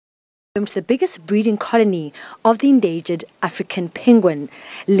The biggest breeding colony of the endangered African penguin.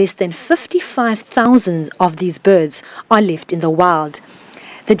 Less than 55,000 of these birds are left in the wild.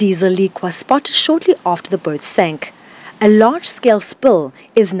 The diesel leak was spotted shortly after the boat sank. A large-scale spill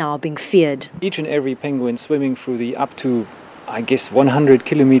is now being feared. Each and every penguin swimming through the up to,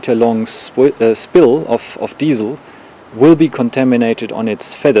 100-kilometer long spill of diesel will be contaminated on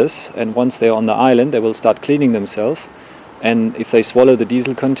its feathers, and once they're on the island they will start cleaning themselves. And if they swallow the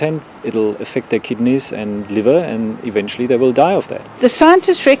diesel content, it'll affect their kidneys and liver, and eventually they will die of that. The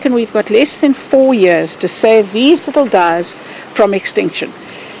scientists reckon we've got less than 4 years to save these little guys from extinction.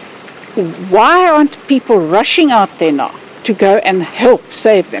 Why aren't people rushing out there now to go and help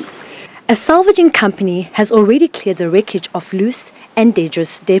save them? A salvaging company has already cleared the wreckage of loose and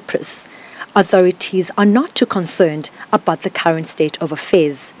dangerous debris. Authorities are not too concerned about the current state of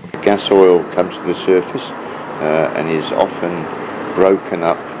affairs. Gas oil comes to the surface and is often broken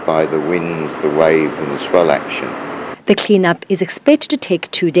up by the wind, the wave and the swell action. The cleanup is expected to take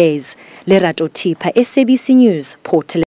 2 days. Lerato Tipa, SABC News, Port